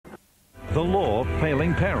The law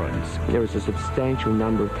failing parents. There is a substantial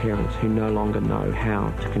number of parents who no longer know how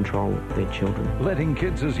to control their children. Letting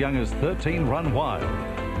kids as young as 13 run wild.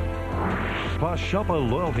 Plus shopper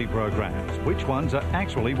loyalty programs. Which ones are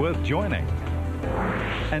actually worth joining?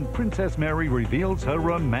 And Princess Mary reveals her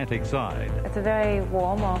romantic side. It's a very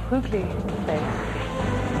warm or hyggelig place.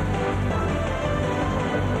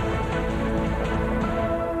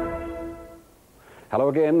 Hello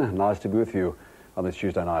again, nice to be with you on this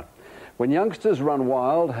Tuesday night. When youngsters run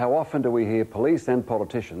wild, how often do we hear police and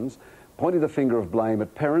politicians pointing the finger of blame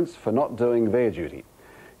at parents for not doing their duty?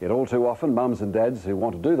 Yet all too often, mums and dads who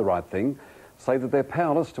want to do the right thing say that they're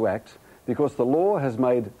powerless to act because the law has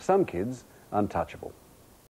made some kids untouchable.